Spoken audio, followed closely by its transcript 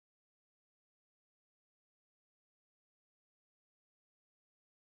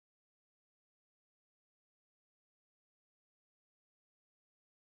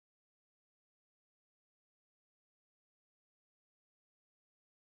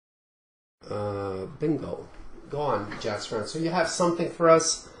Bingo. Go on, Jasfran. So you have something for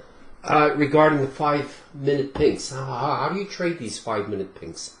us regarding the 5-minute pinks. How do you trade these 5-minute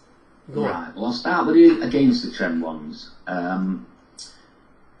pinks? Go on. Right, well, I'll start with the against the trend ones. I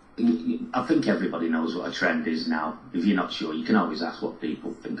think everybody knows what a trend is now. If you're not sure, you can always ask what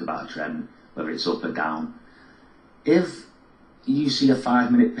people think about a trend, whether it's up or down. If you see a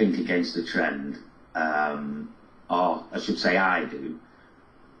 5-minute pink against a trend, or I should say I do,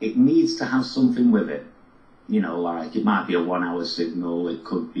 it needs to have something with it. You know, like it might be a 1-hour signal, it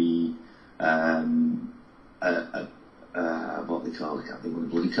could be what they call it, I can't think what the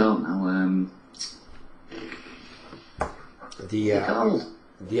bloody call now.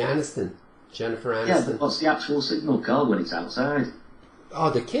 The Aniston, Jennifer Aniston. Yeah, but what's the actual signal called when it's outside? Oh,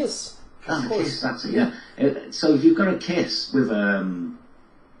 the kiss. Oh, the kiss, that's it, yeah. So if you've got a kiss with on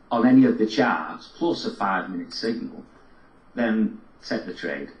any of the charts plus a 5-minute signal, then set the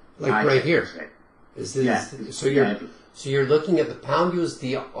trade. Like right here. Is this, yeah. So you're looking at the pound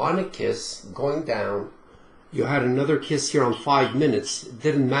USD on a kiss going down. You had another kiss here on 5 minutes. It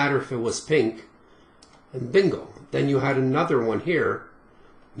didn't matter if it was pink. And bingo. Then you had another one here,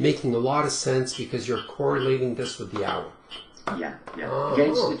 making a lot of sense because you're correlating this with the hour. Yeah, yeah.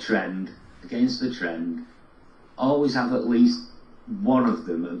 Against the trend, always have at least one of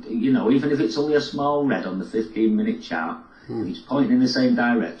them. You know, even if it's only a small red on the 15-minute chart, if it's pointing in the same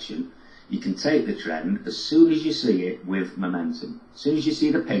direction, you can take the trend as soon as you see it with momentum. As soon as you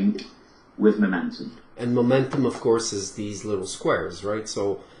see the pink with momentum. And momentum, of course, is these little squares, right?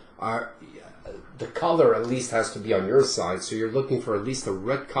 So the color at least has to be on your side. So you're looking for at least a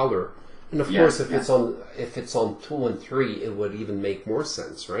red color. And of course, if it's on 2 and 3, it would even make more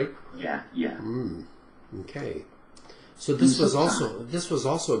sense, right? Yeah, yeah. Okay. So this was also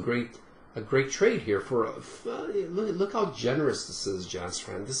a great trade here for look how generous this is,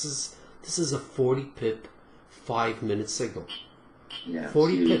 Jasfran. This is a 40 pip 5-minute signal. Yeah.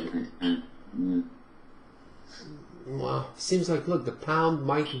 40 pip. Wow. Seems like, look, the pound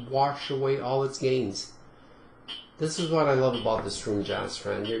might wash away all its gains. This is what I love about this room,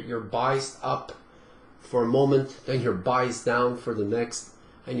 Jasfran. You're buys up for a moment, then you're buys down for the next,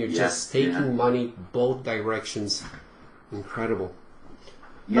 and you're just taking money both directions. Incredible.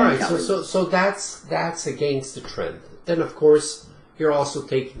 Yeah, all right, so that's against the trend. Then, of course, you're also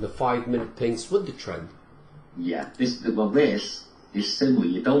taking the 5-minute pinks with the trend. Yeah, this is similar.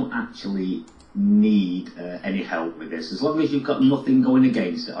 You don't actually need any help with this. As long as you've got nothing going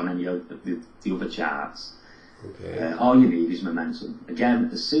against it on any of the other charts, all you need is momentum. Again,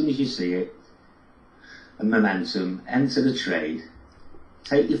 as soon as you see it, and momentum, enter the trade,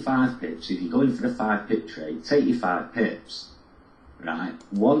 take your 5 pips. If you're going for the 5-pip trade, take your 5 pips. Right?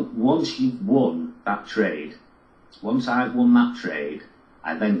 Once you've won that trade, once I've won that trade,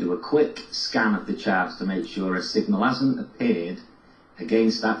 I then do a quick scan of the charts to make sure a signal hasn't appeared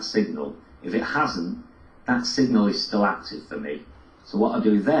against that signal. If it hasn't, that signal is still active for me. So what I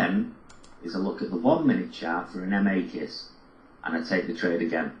do then is I look at the 1-minute chart for an MA kiss, and I take the trade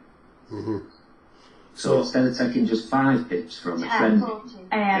again. So instead of taking just 5 pips from a trending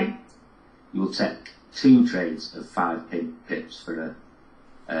pip, you'll take 2 trades of 5 pips for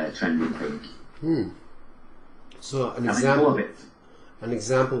a trending pink. So an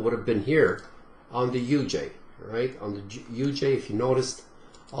example would have been here on the UJ, right? On the UJ, if you noticed,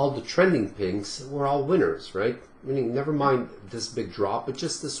 all the trending pinks were all winners, right? Meaning, never mind this big drop, but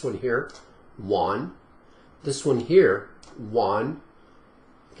just this one here, 1. This one here, 1,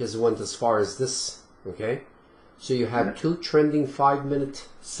 because it went as far as this, okay? So you had 2 trending 5-minute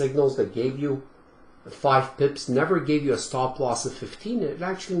signals that gave you 5 pips, never gave you a stop loss of 15. It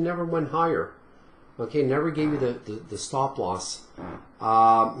actually never went higher. Okay, never gave you the stop loss.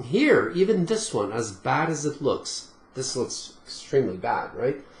 Here, even this one, as bad as it looks, this looks extremely bad,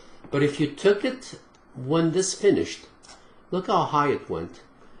 right? But if you took it when this finished, look how high it went.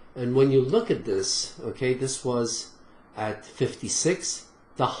 And when you look at this, okay, this was at 56.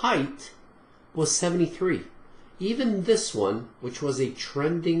 The height was 73. Even this one, which was a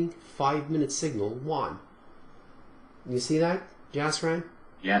trending 5-minute signal, won. You see that, Jasfran?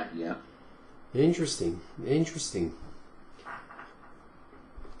 Yeah, yeah. Interesting, interesting.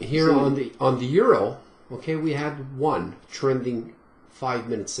 Here on the euro, okay, we had 1 trending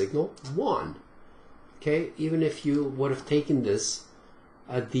 5-minute signal, 1. Okay, even if you would have taken this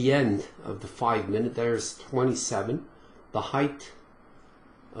at the end of the 5-minute, there's 27. The height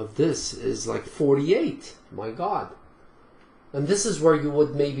of this is like 48. My God. And this is where you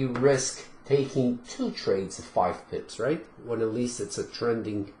would maybe risk taking 2 trades of 5 pips, right? When at least it's a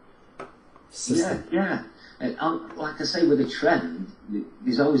trending system. Yeah. Like I say, with a trend,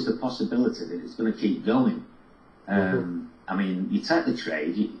 there's always the possibility that it's going to keep going. I mean, you take the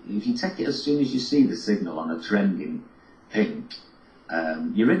trade, if you take it as soon as you see the signal on a trending pink,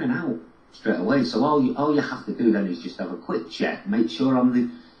 you're in and out straight away. So all you have to do then is just have a quick check, make sure on the,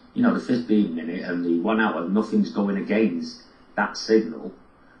 the 15 minute and the 1 hour, nothing's going against that signal,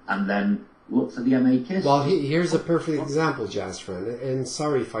 and then look for the MA kiss. Well, here's a perfect example, Jasfran, and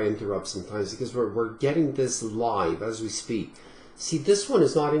sorry if I interrupt sometimes, because we're getting this live as we speak. See, this one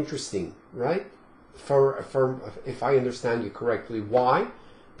is not interesting, right? For if I understand you correctly. Why?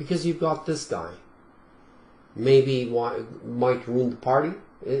 Because you've got this guy. Maybe might ruin the party.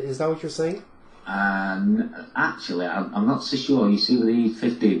 Is that what you're saying? Actually, I'm not so sure. You see, with the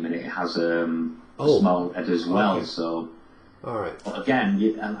 15 minute, it has a small head as well. Okay. So, all right. But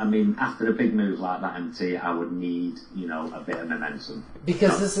again, I mean, after a big move like that, MT, I would need a bit of momentum.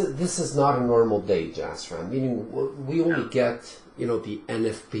 Because this is not a normal day, Jasfran. Meaning we only get the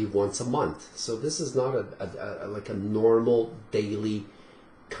NFP once a month, so this is not like a normal daily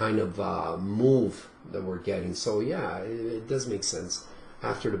kind of move that we're getting. So yeah, it does make sense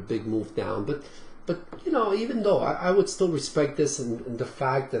after the big move down. But even though I would still respect this and the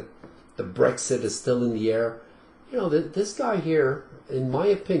fact that the Brexit is still in the air, this guy here, in my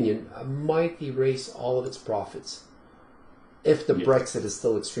opinion, might erase all of its profits if the Brexit is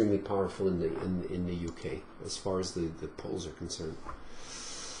still extremely powerful in the UK as far as the polls are concerned.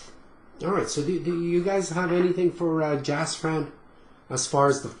 All right, so do you guys have anything for Jasfran as far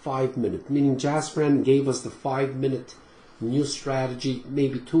as the 5 minute? Meaning Jasfran gave us the 5 minute new strategy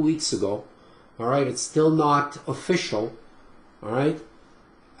maybe 2 weeks ago. All right, it's still not official. All right,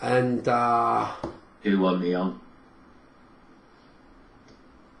 and who won the on?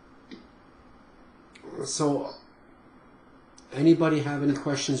 So, anybody have any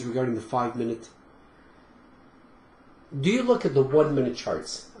questions regarding the 5 minute? Do you look at the 1 minute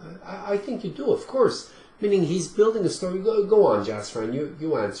charts? I think you do, of course. Meaning he's building a story. Go on, Jasfran.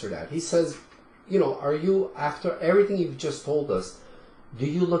 You answer that. He says, are you, after everything you've just told us, do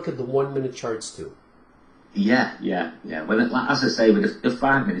you look at the 1 minute charts too? Yeah. Well, as I say, with the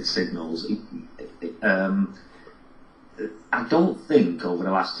 5 minute signals, I don't think over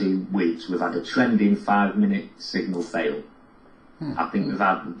the last 2 weeks we've had a trending 5 minute signal fail. I think we've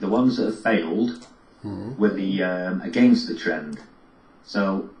had the ones that have failed with the against the trend.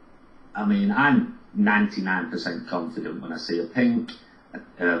 So, I mean, I'm 99% confident when I see a pink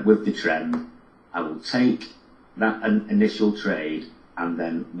with the trend, I will take that initial trade, and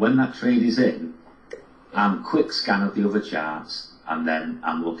then when that trade is in, I'm quick scan of the other charts, and then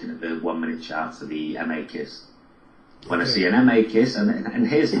I'm looking at the 1 minute chart for the MA kiss. When I see an MA kiss, and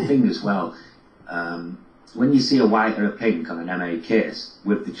here's the thing as well, when you see a white or a pink on an MA kiss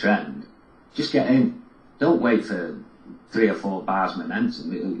with the trend, just get in. Don't wait for 3 or 4 bars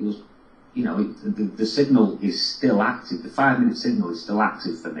momentum. The signal is still active. The 5 minute signal is still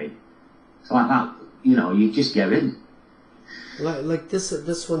active for me. So like that, you just get in. Like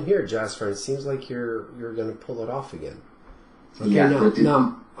this one here, Jasfran. It seems like you're going to pull it off again. Okay, yeah,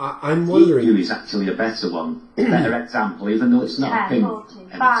 now I'm wondering. EU is actually a better one, better example, even though it's not a pink.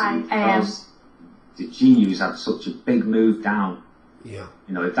 10:45 The GU's had such a big move down. Yeah.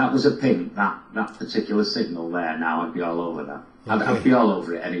 If that was a pink, that particular signal there, now I'd be all over that. I'd be all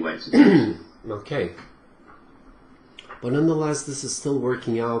over it anyway. Okay. But nonetheless, this is still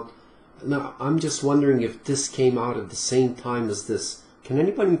working out. Now, I'm just wondering if this came out at the same time as this. Can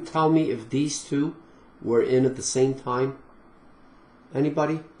anybody tell me if these two were in at the same time?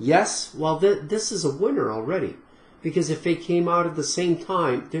 Anybody? Yes? Well, this is a winner already. Because if they came out at the same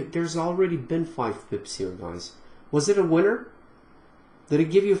time, there's already been 5 pips here, guys. Was it a winner? Did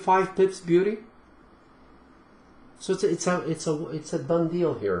it give you 5 pips, Beauty? So it's a done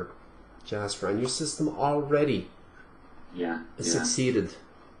deal here, Jasfran. Your system already succeeded.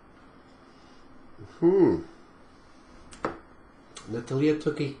 Natalia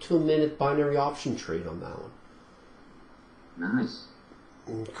took a 2 minute binary option trade on that one. Nice.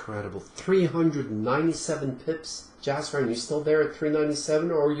 Incredible. 397 pips. Jasfran, you still there at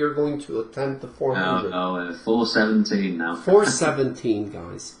 397, or you're going to attempt the 400? No, 417 now. 417,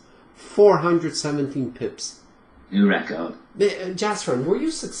 guys. 417 pips. New record. Jasfran, were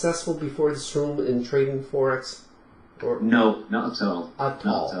you successful before this room in trading Forex? Or no, not at all. Not at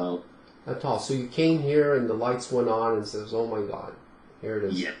all. At all. So you came here and the lights went on and says, "Oh my God, here it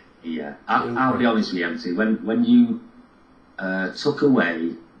is." Yeah. I'll be honest with you, MT. When you took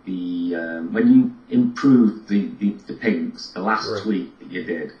away the when you improved the pinks, the last tweak that you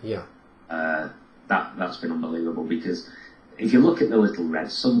did, that's been unbelievable. Because if you look at the little red,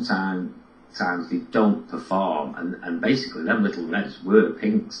 sometimes times they don't perform, and basically them little reds were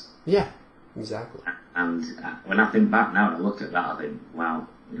pinks. Yeah, exactly. And when I think back now and I look at that, I think, wow,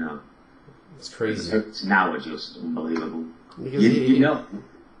 you know, it's crazy. It's now just unbelievable. Because You know,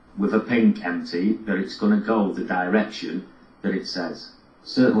 with a pink empty, that it's going to go the direction that it says.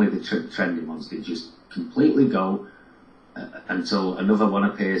 Certainly the trending ones, they just completely go until another one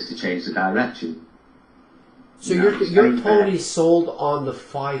appears to change the direction. So you're totally sold on the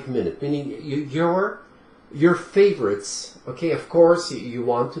 5 minute, meaning your favorites. Okay, of course you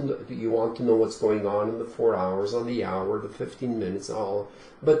want to know what's going on in the 4 hours, on the hour, the 15 minutes, all.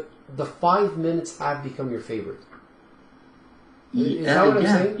 But the 5 minutes have become your favorite. Is that what I'm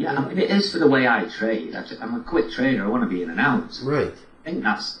saying? Yeah, I mean, it is for the way I trade. I'm a quick trader. I want to be in and out. Right. I think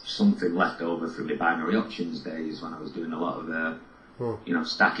that's something left over from my binary options days when I was doing a lot of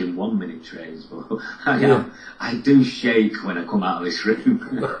stacking 1 minute trades. But I do shake when I come out of this room.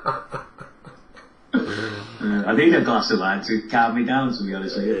 I need a glass of wine to calm me down, to be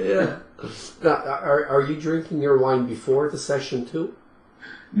honest with you. Yeah. Now, are you drinking your wine before the session too?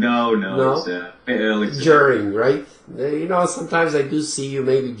 No, it's a bit early. During, right? You know, sometimes I do see you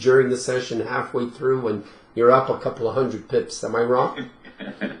maybe during the session, halfway through, when you're up a couple of 100 pips. Am I wrong?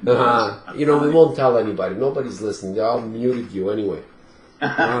 You know, we won't tell anybody. Nobody's listening. They all muted you anyway.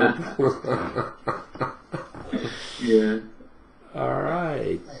 Yeah. All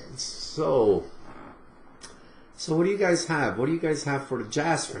right. So what do you guys have? What do you guys have for the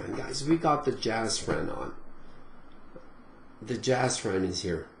Jasfran, guys? We got the Jasfran on. The Jasfran is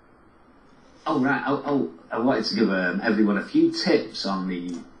here. Oh, right. I wanted to give everyone a few tips on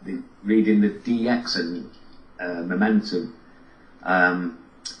the reading the DX and momentum.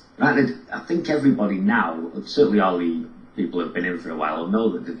 Right, I think everybody now, certainly all the people who have been in for a while, know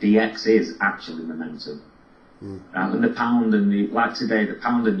that the DX is actually momentum. Right, and the pound and like today, the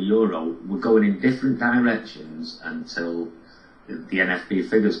pound and the euro were going in different directions until the NFP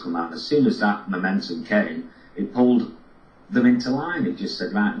figures come out. As soon as that momentum came, it pulled them into line. It just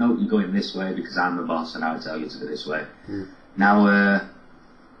said, right, no, you're going this way because I'm the boss and I tell you to go this way. Now,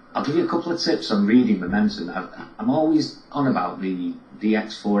 I'll give you a couple of tips on reading momentum. I'm always on about the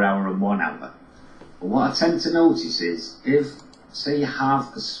DX 4 hour and 1 hour. But what I tend to notice is if, say, you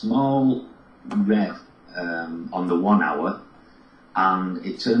have a small red on the 1 hour and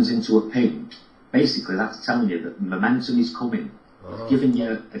it turns into a pink, basically that's telling you that momentum is coming. It's giving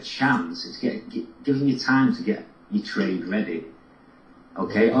you a chance. It's giving you time to get your trade ready.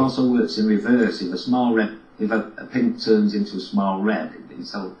 Okay, it also works in reverse. If a pink turns into a small red,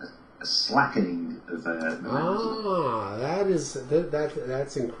 it's a slackening of momentum.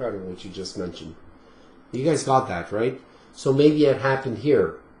 That's incredible what you just mentioned. You guys got that, right? So maybe it happened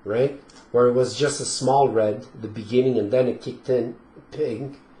here, right? Where it was just a small red at the beginning and then it kicked in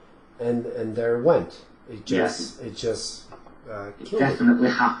pink and there it went. It just it definitely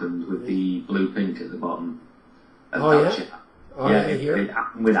happened with the blue pink at the bottom. It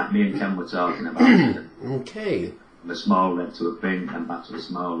happened with that me and Ken were talking about. Okay. The small red to a pink and back to the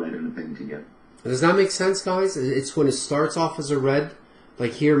small red and a pink again. Does that make sense, guys? It's when it starts off as a red,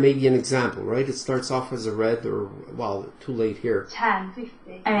 like here, maybe an example, right? It starts off as a red, or, well, too late here. 10:50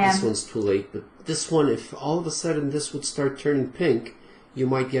 a.m. This one's too late, but this one, if all of a sudden this would start turning pink, you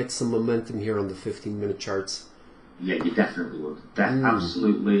might get some momentum here on the 15-minute charts. Yeah, you definitely would.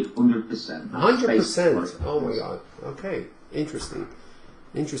 Absolutely, 100%. 100%. Oh my God. Okay, interesting.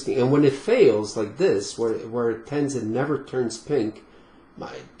 And when it fails like this, where it tends and never turns pink,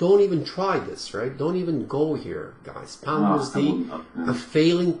 don't even try this, right? Don't even go here, guys. Pound USD, a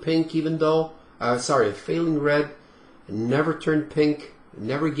failing pink, even though, a failing red, never turned pink,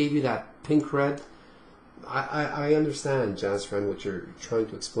 never gave you that pink red. I understand, Jasfran, what you're trying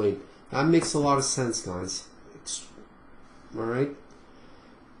to explain. That makes a lot of sense, guys. All right.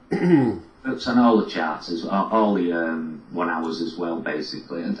 It's on all the charts, all the 1 hours as well,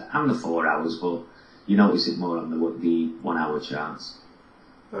 basically, and the 4 hours, but you notice it more on the 1 hour charts.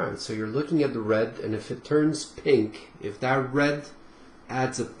 All right, so you're looking at the red, and if it turns pink, if that red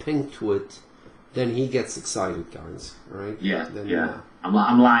adds a pink to it, then he gets excited, guys. Right? Yeah.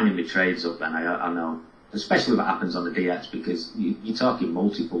 I'm lining my trades up, then I know, especially what happens on the DX, because you're talking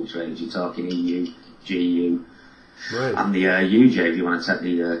multiple trades. You're talking EU, GU. Right. And the UJ, if you want to take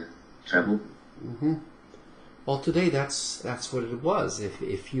the treble. Mm-hmm. Well, today that's what it was.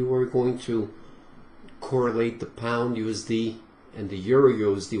 If you were going to correlate the pound USD and the euro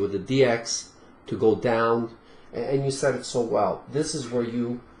USD with the DX to go down, and you said it so well, this is where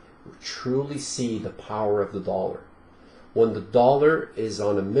you truly see the power of the dollar. When the dollar is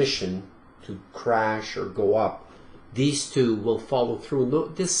on a mission to crash or go up, these two will follow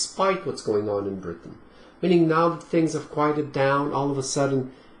through, despite what's going on in Britain. Meaning now that things have quieted down, all of a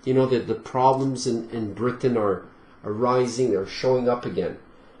sudden, you know, the problems in Britain are rising, they're showing up again.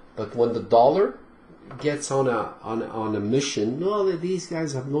 But when the dollar gets on a mission, well, these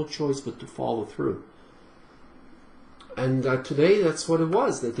guys have no choice but to follow through. And today, that's what it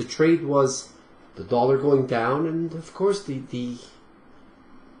was. That the trade was the dollar going down, and of course the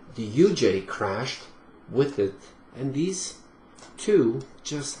UJ crashed with it, and these two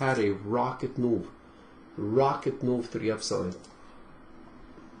just had a rocket move to the upside.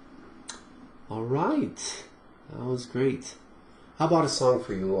 All right, that was great. How about a song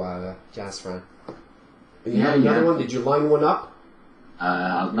for you, Jasfran? You have another one? Did you line one up?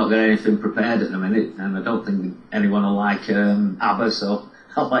 I've not got anything prepared at the minute, and I don't think anyone will like ABBA, so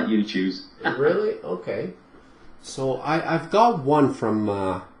I'll let you choose. Really? Okay. So I've got one from.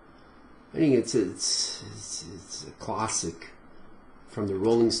 I think it's a classic from the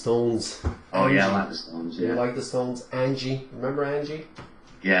Rolling Stones. Oh yeah, I like the Stones. Yeah. You like the Stones? Angie, remember Angie?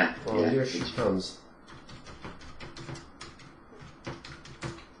 Yeah. Well, yeah. here she comes.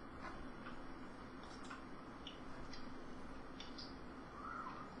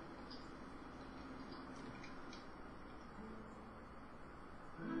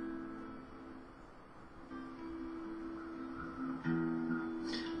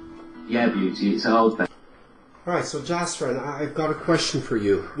 Yeah, beauty. It's all better. All right, so Jasfran, I've got a question for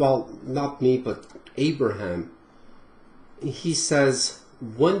you. Well, not me, but Abraham. He says,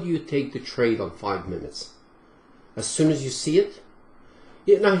 when do you take the trade on 5 minutes? As soon as you see it?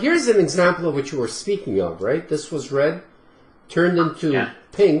 Yeah, now, here's an example of what you were speaking of, right? This was red, turned into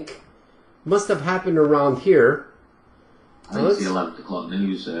pink. Must have happened around here. I think it's the 11 o'clock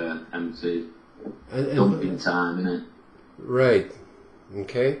news and the dumping time, isn't it? Right.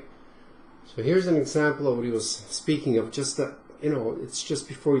 Okay. So here's an example of what he was speaking of, just that, you know, it's just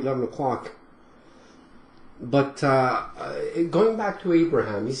before 11 o'clock. But going back to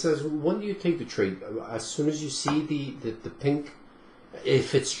Abraham, he says, when do you take the trade? As soon as you see the pink,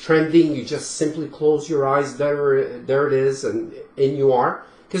 if it's trending, you just simply close your eyes, there it is, and in you are.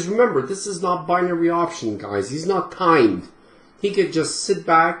 Because remember, this is not binary option, guys. He's not timed. He could just sit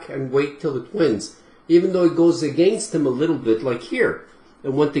back and wait till it wins. Even though it goes against him a little bit, like here.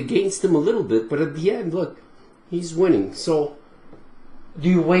 It went against him a little bit, but at the end, look, he's winning. So, do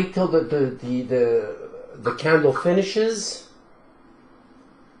you wait till the candle finishes?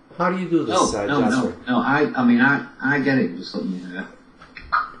 How do you do this, No. I mean, I get it. Just let me know.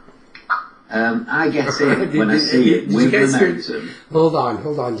 I get it when I see it with momentum. Hold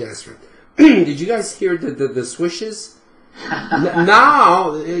on, Jasfran. Did you guys hear the swishes?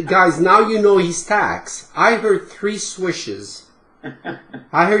 Now, guys, now you know he's tax. I heard 3 swishes.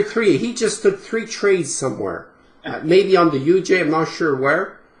 I heard 3. He just took 3 trades somewhere. Maybe on the UJ, I'm not sure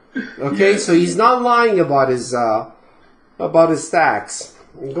where. Okay, so he's not lying about his stacks.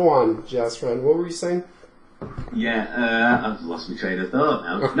 Go on, Jasfran. What were you saying? Yeah, I've lost my train of thought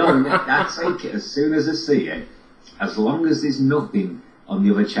now. No, I take it as soon as I see it, as long as there's nothing on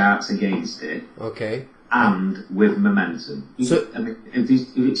the other charts against it. Okay. And with momentum. So, I mean, if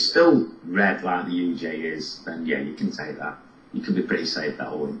it's still red like the UJ is, then yeah, you can take that. You can be pretty safe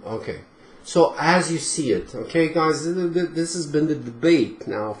that one. Okay. So as you see it, okay, guys, this has been the debate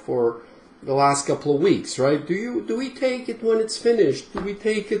now for the last couple of weeks, right? Do we take it when it's finished? Do we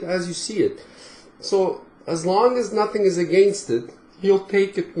take it as you see it? So as long as nothing is against it, he'll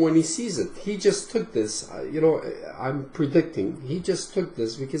take it when he sees it. He just took this, I'm predicting. He just took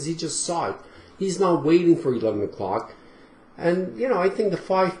this because he just saw it. He's not waiting for 11 o'clock. And, I think the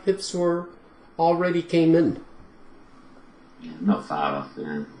 5 pips already came in. Yeah, not far off,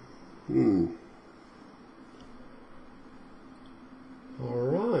 yeah.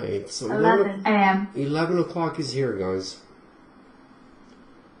 Alright, so 11 a.m. 11 o'clock is here, guys.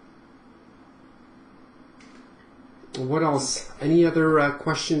 What else? Any other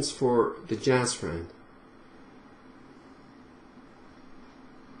questions for the Jasfran?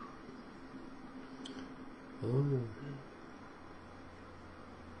 Oh.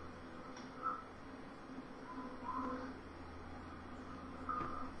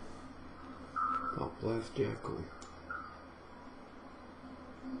 Top left, Jacko.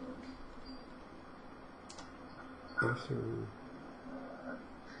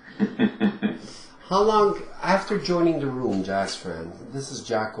 How long after joining the room, Jasfran? This is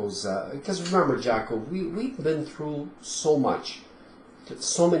Jacko's. Because remember, Jacko, we've been through so much,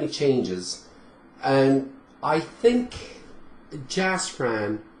 so many changes, and I think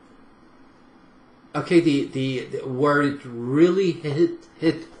Jasfran. Okay, the where it really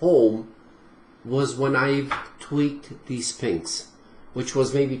hit home was when I've tweaked these pinks, which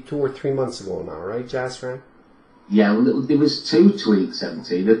was maybe 2 or 3 months ago now, right, Jasfran? Yeah, well, there was 2 tweaks,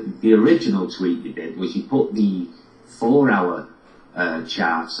 MT. The original tweak you did was you put the 4-hour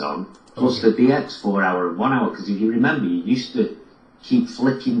charts on, plus the DX 4-hour and 1 hour, because if you remember, you used to keep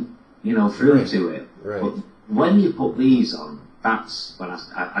flicking, through to it. Right. But when you put these on, that's when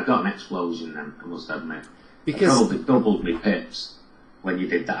I got an explosion then, I must admit. Because I probably doubled my pips when you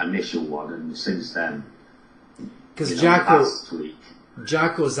did that initial one, and since then, because that's tweak.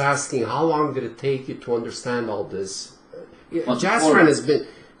 Jacko's asking, how long did it take you to understand all this? Well, Jasfran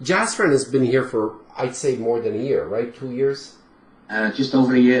has been here for, I'd say, more than a year, right? 2 years? Just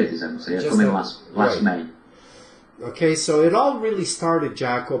over a year, is MT. I come in last right. May. Okay, so it all really started,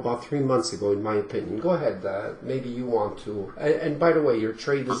 Jacko, about 3 months ago, in my opinion. Go ahead. Maybe you want to. And by the way, your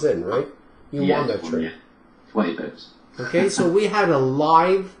trade is in, right? You won that trade. Yeah. 20 pips. Okay, so we had a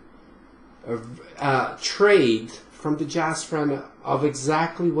live trade from the Jasfran of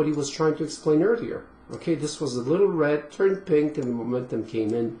exactly what he was trying to explain earlier. Okay, this was a little red, turned pink, and the momentum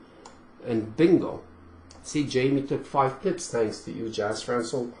came in, and bingo. See, Jamie took 5 pips thanks to you, Jasfran.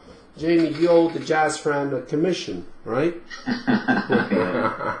 So, Jamie, you owe the Jasfran a commission, right?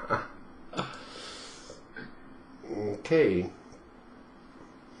 Okay.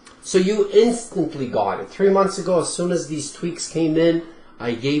 So you instantly got it. 3 months ago, as soon as these tweaks came in,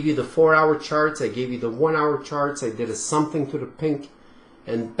 I gave you the 4-hour charts, I gave you the 1-hour charts, I did a something to the pink,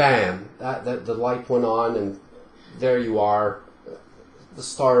 and bam, the light went on, and there you are, the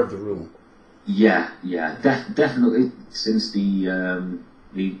star of the room. Yeah, definitely. Since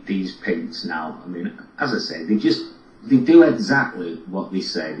these pinks now, I mean, as I say, they do exactly what they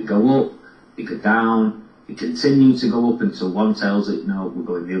say. They go up, they go down, they continue to go up until one tells it, no, we're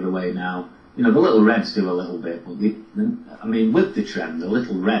going the other way now. The little reds do a little bit, but with the trend, the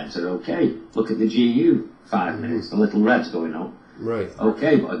little reds are okay. Look at the GU 5 minutes, the little reds going up. Right.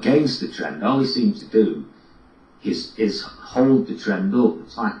 Okay, but against the trend, all he seems to do is hold the trend up.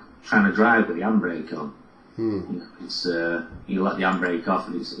 It's like trying to drive with the handbrake on. It's you let the handbrake off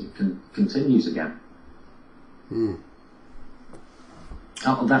and it continues again.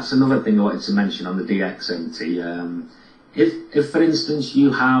 Oh, that's another thing I wanted to mention on the DXMT. If for instance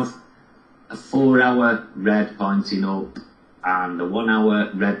you have a 4-hour red pointing up and a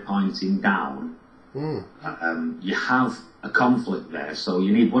 1-hour red pointing down, you have a conflict there. So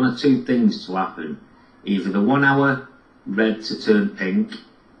you need one or two things to happen. Either the 1-hour red to turn pink,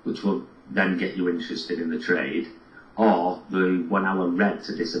 which will then get you interested in the trade, or the 1-hour red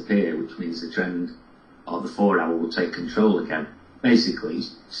to disappear, which means the trend or the 4-hour will take control again. Basically,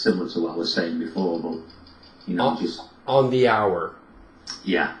 similar to what I was saying before, but just on the hour.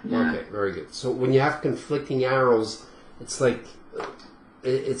 Yeah. Okay, very good. So when you have conflicting arrows, it's like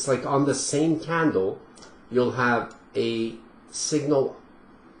on the same candle, you'll have a signal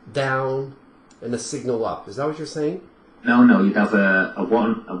down and a signal up. Is that what you're saying? No. You'd have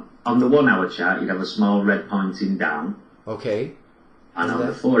on the 1-hour chart, you'd have a small red pointing down. Okay. And on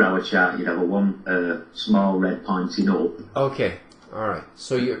the 4-hour chart, you'd have a small red pointing up. Okay. All right.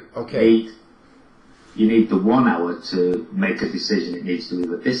 So you're okay. You need the 1-hour to make a decision. It needs to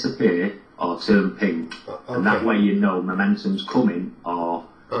either disappear or turn pink, and that way you know momentum's coming or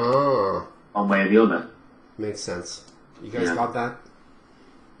one way or the other. Makes sense. You guys got that?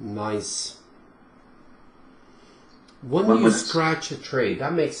 Nice. When do you scratch a trade?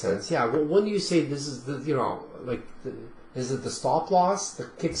 That makes sense. Yeah. When do you say this is the is it the stop loss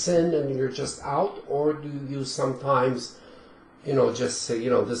that kicks in and you're just out, or do you sometimes just say,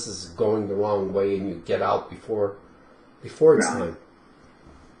 this is going the wrong way and you get out before it's time?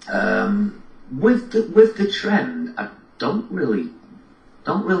 With the trend, I don't really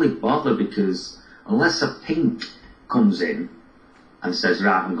bother, because unless a pink comes in and says,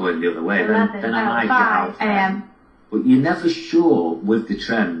 right, I'm going the other way, then I might get out. But you're never sure with the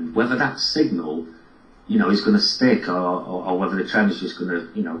trend whether that signal, is going to stick or whether the trend is just going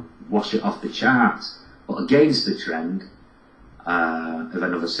to, wash it off the charts. But against the trend, if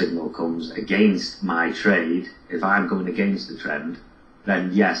another signal comes against my trade, if I'm going against the trend,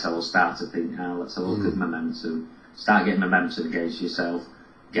 then yes, I will start to think, let's have a look at momentum. Start getting momentum against yourself,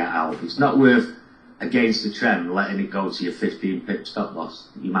 get out. It's not worth, against the trend, letting it go to your 15 pip stop loss.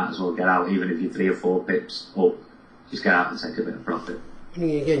 You might as well get out, even if you're 3 or 4 pips up. Just get out and take a bit of profit. I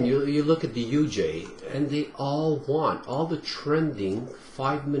mean, again, you look at the UJ, and they all want, all the trending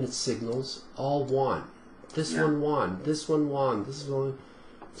 5-minute signals all want. This one won, this one won, this one.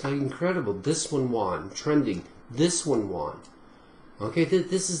 It's like incredible. This one won, trending. This one won. Okay,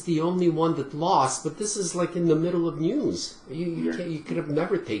 this is the only one that lost, but this is like in the middle of news. You could have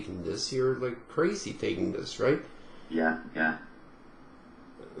never taken this. You're like crazy taking this, right? Yeah, yeah.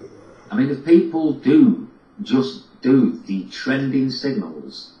 I mean, if people just do the trending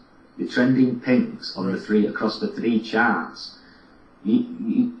signals, the trending pinks on across the three charts,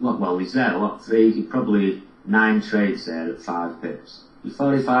 well, he's there, probably 9 trades there at 5 pips.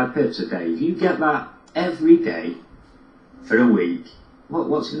 45 pips a day. If you get that every day for a week,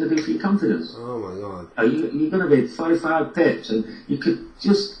 what's going to do for your confidence? Oh my God! You're going to be 45 pips, and you could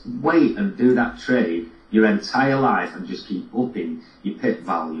just wait and do that trade your entire life and just keep upping your pip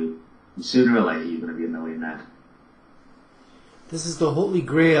value, and sooner or later you're going to be a millionaire. This is the holy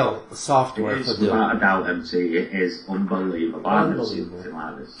grail software It is, for doing. without a doubt, MC. It is unbelievable. I've never seen Unbelievable. something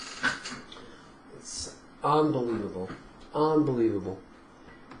like this. It's unbelievable, unbelievable.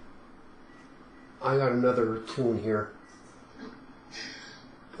 I got another tune here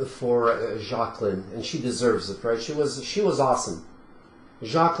for Jacqueline, and she deserves it, right? She was awesome.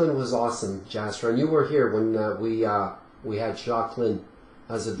 Jacqueline was awesome, Jasfran. You were here when we had Jacqueline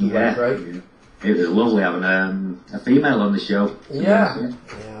as a duet, right? Yeah. It was lovely having a female on the show. Yeah,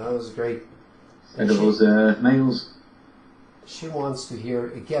 that was great. And of those males. She wants to hear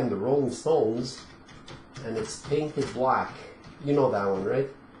again the Rolling Stones, and it's Painted Black. You know that one, right?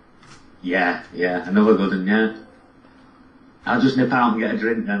 Yeah, another good one, yeah. I'll just nip out and get a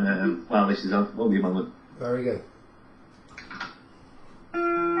drink and, while this is on. Won't be a moment. Very good.